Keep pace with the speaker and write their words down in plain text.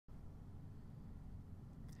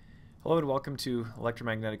Hello and welcome to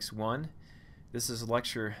Electromagnetics 1. This is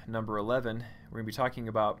lecture number 11. We're going to be talking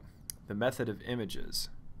about the method of images.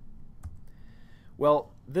 Well,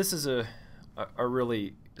 this is a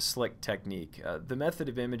really slick technique. The method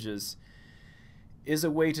of images is a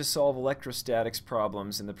way to solve electrostatics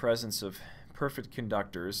problems in the presence of perfect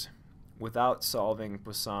conductors without solving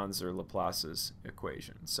Poisson's or Laplace's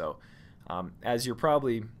equation. So, as you're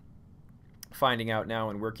probably finding out now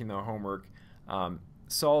and working the homework,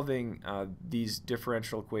 solving these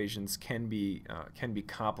differential equations can be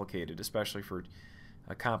complicated, especially for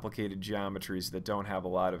complicated geometries that don't have a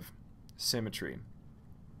lot of symmetry.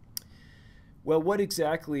 Well, what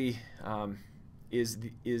exactly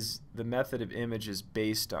is the method of images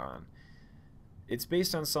based on? It's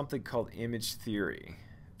based on something called image theory.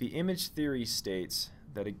 The image theory states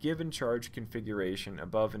that a given charge configuration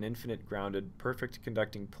above an infinite grounded perfect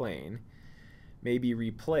conducting plane may be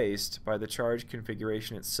replaced by the charge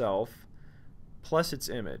configuration itself plus its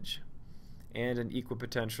image and an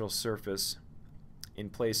equipotential surface in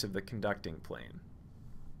place of the conducting plane.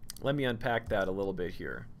 Let me unpack that a little bit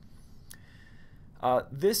here.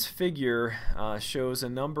 This figure shows a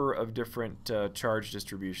number of different charge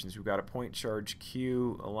distributions. We've got a point charge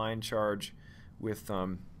Q, a line charge with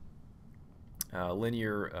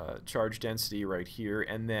linear charge density right here,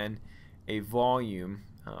 and then a volume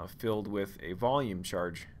filled with a volume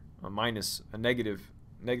charge, a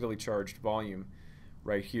negatively charged volume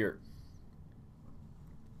right here.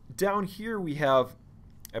 Down here we have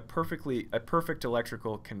a perfect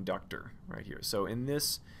electrical conductor right here. So in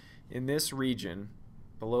this region,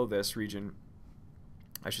 below this region,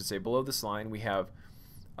 I should say below this line, we have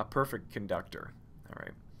a perfect conductor. All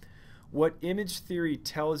right. What image theory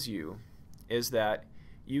tells you is that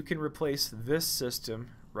you can replace this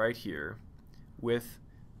system right here with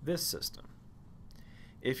this system.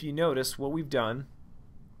 If you notice, what we've done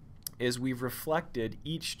is we've reflected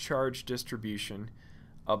each charge distribution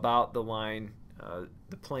about the line,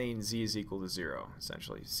 the plane z is equal to 0,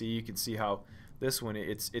 essentially. See, you can see how this one,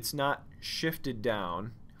 it's not shifted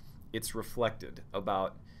down, it's reflected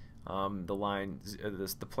about the line,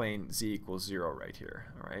 the plane z equals 0 right here.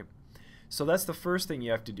 All right. So that's the first thing you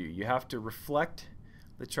have to do. You have to reflect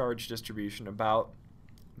the charge distribution about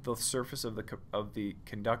the surface of the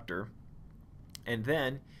conductor, and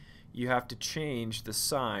then you have to change the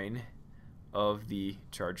sign of the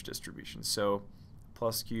charge distribution. So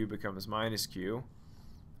plus Q becomes minus Q,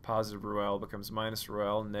 positive rho L becomes minus rho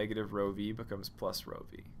L, negative rho V becomes plus rho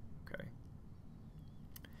V. Okay.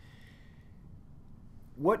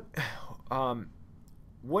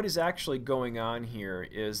 What is actually going on here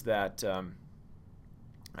is that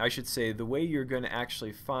I should say the way you're going to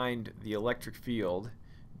actually find the electric field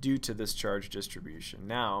due to this charge distribution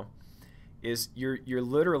now is you're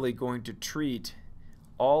literally going to treat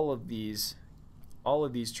all of these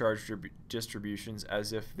charge distributions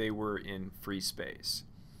as if they were in free space.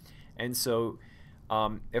 And so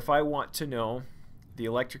if I want to know the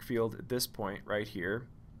electric field at this point right here,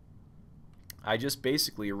 I just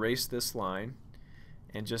basically erase this line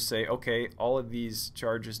and just say, okay, all of these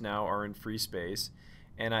charges now are in free space,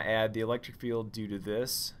 and I add the electric field due to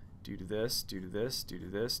this, due to this, due to this, due to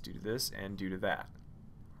this, due to this, and due to that.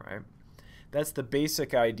 Right? That's the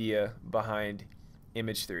basic idea behind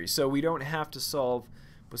image theory. So we don't have to solve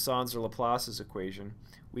Poisson's or Laplace's equation.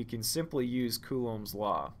 We can simply use Coulomb's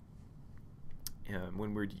law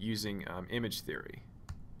when we're using image theory.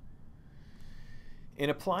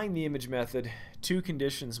 In applying the image method, two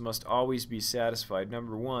conditions must always be satisfied.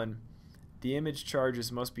 Number one, the image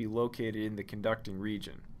charges must be located in the conducting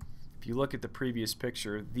region. If you look at the previous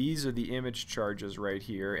picture, these are the image charges right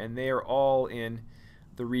here, and they are all in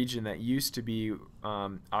the region that used to be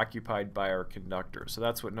occupied by our conductor. So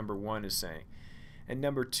that's what number one is saying. And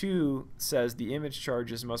number two says the image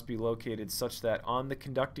charges must be located such that on the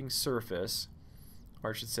conducting surface, or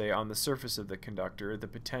I should say on the surface of the conductor, the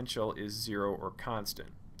potential is 0 or constant.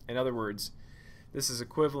 In other words, this is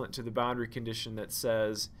equivalent to the boundary condition that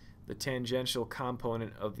says the tangential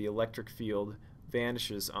component of the electric field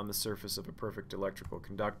vanishes on the surface of a perfect electrical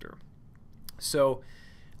conductor. So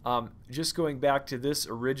just going back to this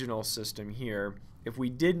original system here, if we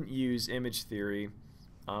didn't use image theory,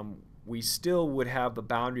 we still would have the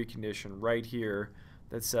boundary condition right here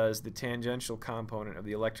that says the tangential component of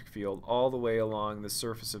the electric field all the way along the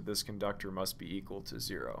surface of this conductor must be equal to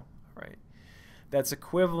 0. Right? That's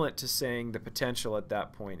equivalent to saying the potential at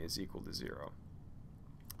that point is equal to 0.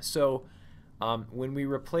 So when we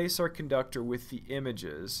replace our conductor with the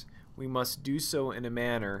images, we must do so in a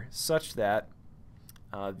manner such that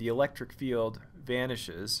the electric field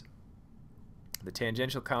vanishes the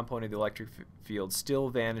tangential component of the electric field still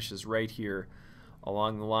vanishes right here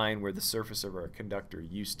along the line where the surface of our conductor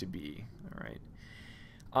used to be. All right.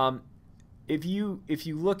 If you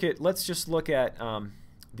look at, let's just look at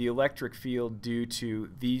the electric field due to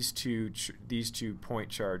these two point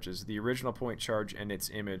charges, the original point charge and its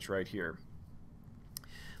image right here.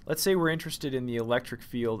 Let's say we're interested in the electric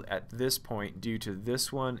field at this point due to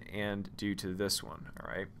this one and due to this one.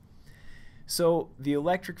 All right. So the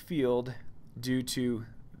electric field due to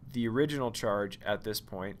the original charge at this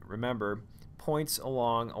point, remember, points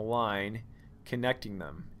along a line connecting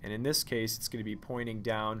them, and in this case it's going to be pointing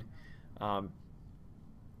down to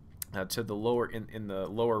the lower in the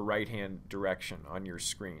lower right hand direction on your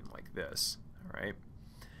screen like this. All right.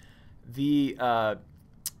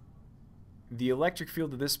 The electric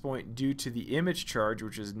field at this point due to the image charge,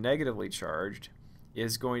 which is negatively charged,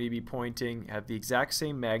 is going to be pointing at the exact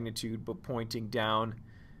same magnitude but pointing down,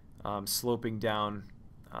 sloping down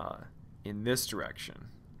in this direction.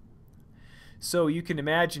 So you can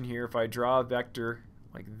imagine here, if I draw a vector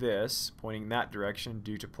like this pointing that direction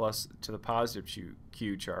due to the positive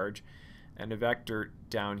Q charge, and a vector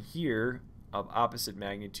down here of opposite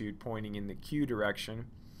magnitude pointing in the Q direction,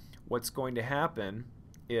 what's going to happen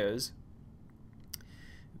is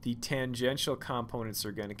the tangential components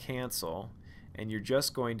are going to cancel, and you're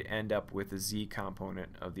just going to end up with a Z component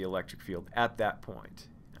of the electric field at that point.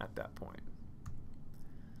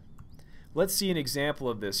 Let's see an example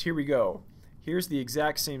of this. Here we go. Here's the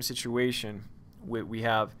exact same situation. We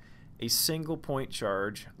have a single point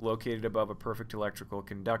charge located above a perfect electrical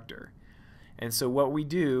conductor. And so what we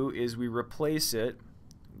do is we replace the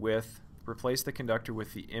conductor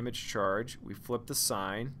with the image charge. We flip the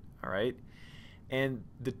sign, all right? And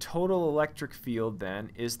the total electric field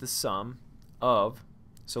then is the sum of,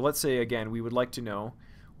 so let's say again we would like to know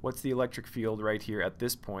what's the electric field right here at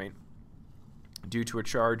this point due to a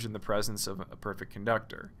charge in the presence of a perfect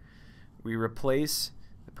conductor. We replace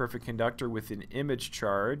the perfect conductor with an image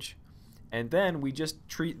charge, and then we just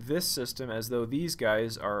treat this system as though these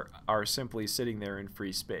guys are simply sitting there in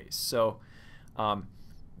free space. So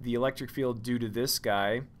the electric field due to this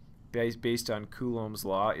guy based on Coulomb's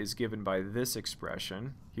law is given by this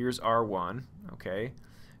expression. Here's R1, okay?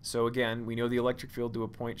 So again, we know the electric field to a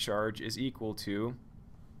point charge is equal to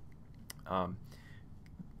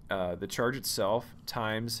the charge itself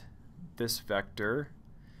times this vector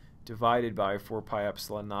divided by 4 pi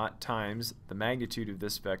epsilon naught times the magnitude of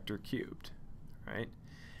this vector cubed, right?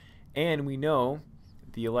 And we know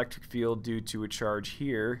the electric field due to a charge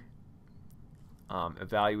here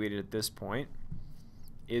evaluated at this point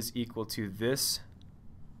is equal to this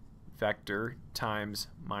vector times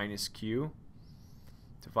minus q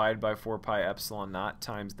divided by 4 pi epsilon naught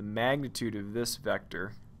times the magnitude of this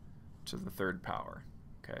vector to the third power.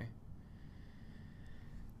 Okay.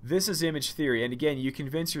 This is image theory, and again, you can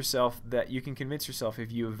convince yourself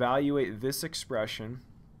if you evaluate this expression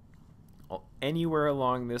anywhere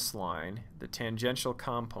along this line, the tangential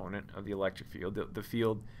component of the electric field, the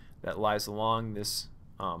field that lies along this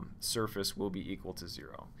surface, will be equal to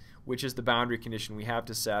 0, which is the boundary condition we have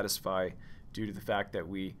to satisfy due to the fact that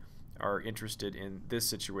we are interested in this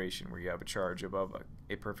situation where you have a charge above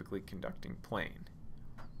a perfectly conducting plane.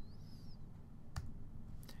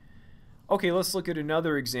 Okay, let's look at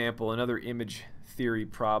another example, another image theory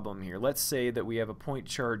problem here. Let's say that we have a point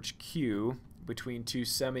charge Q between two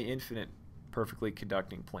semi-infinite perfectly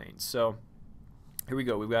conducting planes. So here we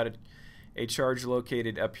go. We've got a charge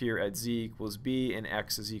located up here at Z equals B and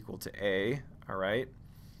X is equal to A, all right?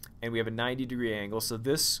 And we have a 90-degree angle. So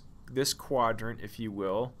this quadrant, if you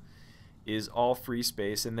will, is all free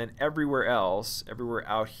space, and then everywhere else, everywhere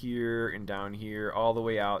out here and down here, all the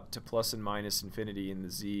way out to plus and minus infinity in the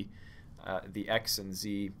Z, the X and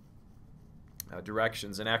Z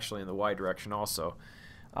directions, and actually in the Y direction also.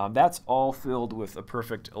 That's all filled with a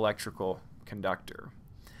perfect electrical conductor.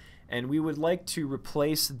 And we would like to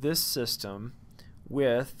replace this system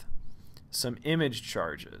with some image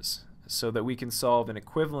charges so that we can solve an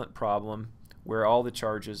equivalent problem where all the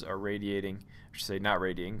charges are radiating, I should say not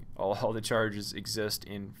radiating, all the charges exist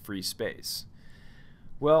in free space.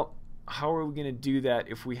 Well, how are we going to do that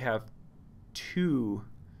if we have two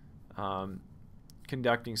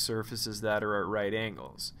conducting surfaces that are at right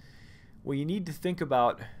angles? Well, you need to think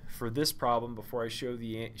about, for this problem, before I show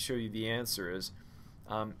you the answer, is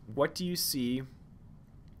what do you see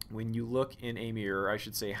when you look in a mirror? I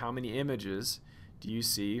should say, how many images do you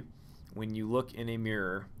see when you look in a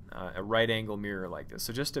mirror, a right angle mirror like this?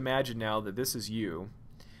 So just imagine now that this is you,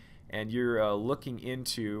 and you're looking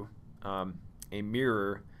into a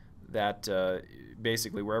mirror that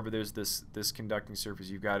basically wherever there's this conducting surface,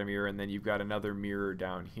 you've got a mirror, and then you've got another mirror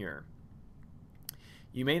down here.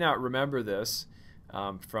 You may not remember this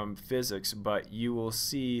from physics, but you will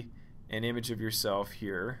see an image of yourself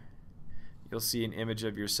here. You'll see an image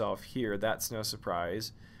of yourself here. That's no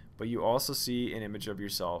surprise. But you also see an image of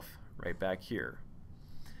yourself right back here.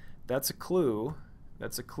 That's a clue.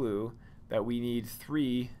 That's a clue that we need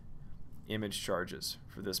 3 image charges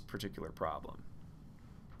for this particular problem.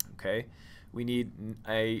 Okay, we need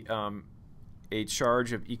a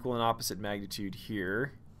charge of equal and opposite magnitude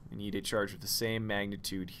here. We need a charge of the same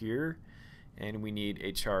magnitude here, and we need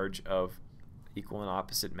a charge of equal and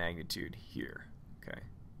opposite magnitude here. Okay,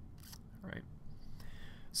 all right.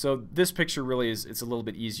 So this picture really it's a little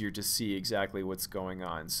bit easier to see exactly what's going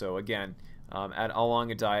on. So again,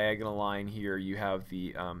 along a diagonal line here, you have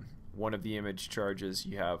the one of the image charges.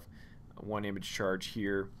 You have one image charge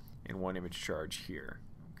here and one image charge here.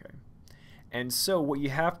 Okay, and so what you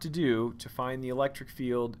have to do to find the electric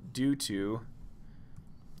field due to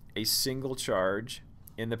a single charge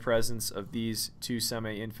in the presence of these 2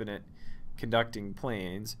 semi-infinite conducting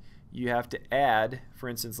planes, you have to add, for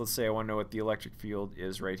instance, let's say I want to know what the electric field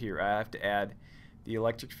is right here. I have to add the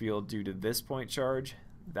electric field due to this point charge,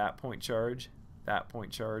 that point charge, that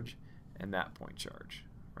point charge, and that point charge,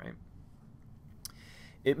 right?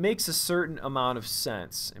 It makes a certain amount of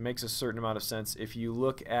sense. It makes a certain amount of sense if you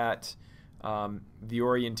look at the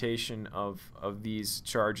orientation of these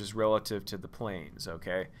charges relative to the planes,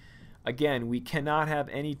 okay? Again, we cannot have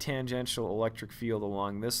any tangential electric field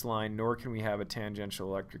along this line, nor can we have a tangential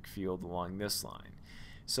electric field along this line.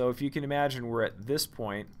 So if you can imagine we're at this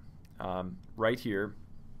point right here,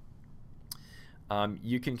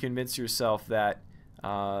 you can convince yourself that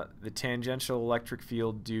the tangential electric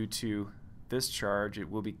field due to this charge, it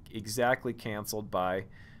will be exactly canceled by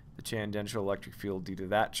the tangential electric field due to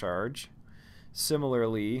that charge.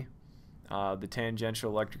 Similarly, the tangential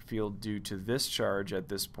electric field due to this charge at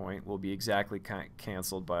this point will be exactly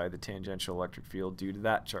canceled by the tangential electric field due to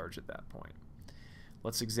that charge at that point.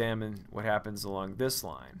 Let's examine what happens along this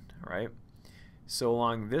line, right? So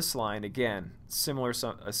along this line, again,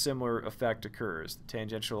 a similar effect occurs. The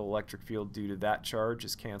tangential electric field due to that charge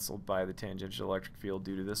is canceled by the tangential electric field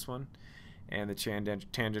due to this one, and the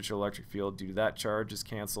tangential electric field due to that charge is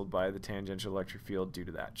canceled by the tangential electric field due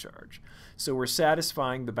to that charge. So we're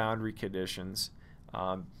satisfying the boundary conditions,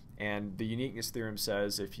 and the uniqueness theorem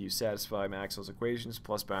says if you satisfy Maxwell's equations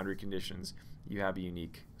plus boundary conditions, you have a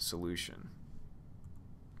unique solution.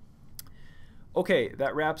 Okay,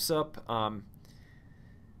 that wraps up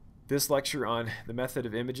this lecture on the method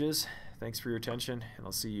of images. Thanks for your attention, and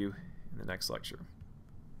I'll see you in the next lecture.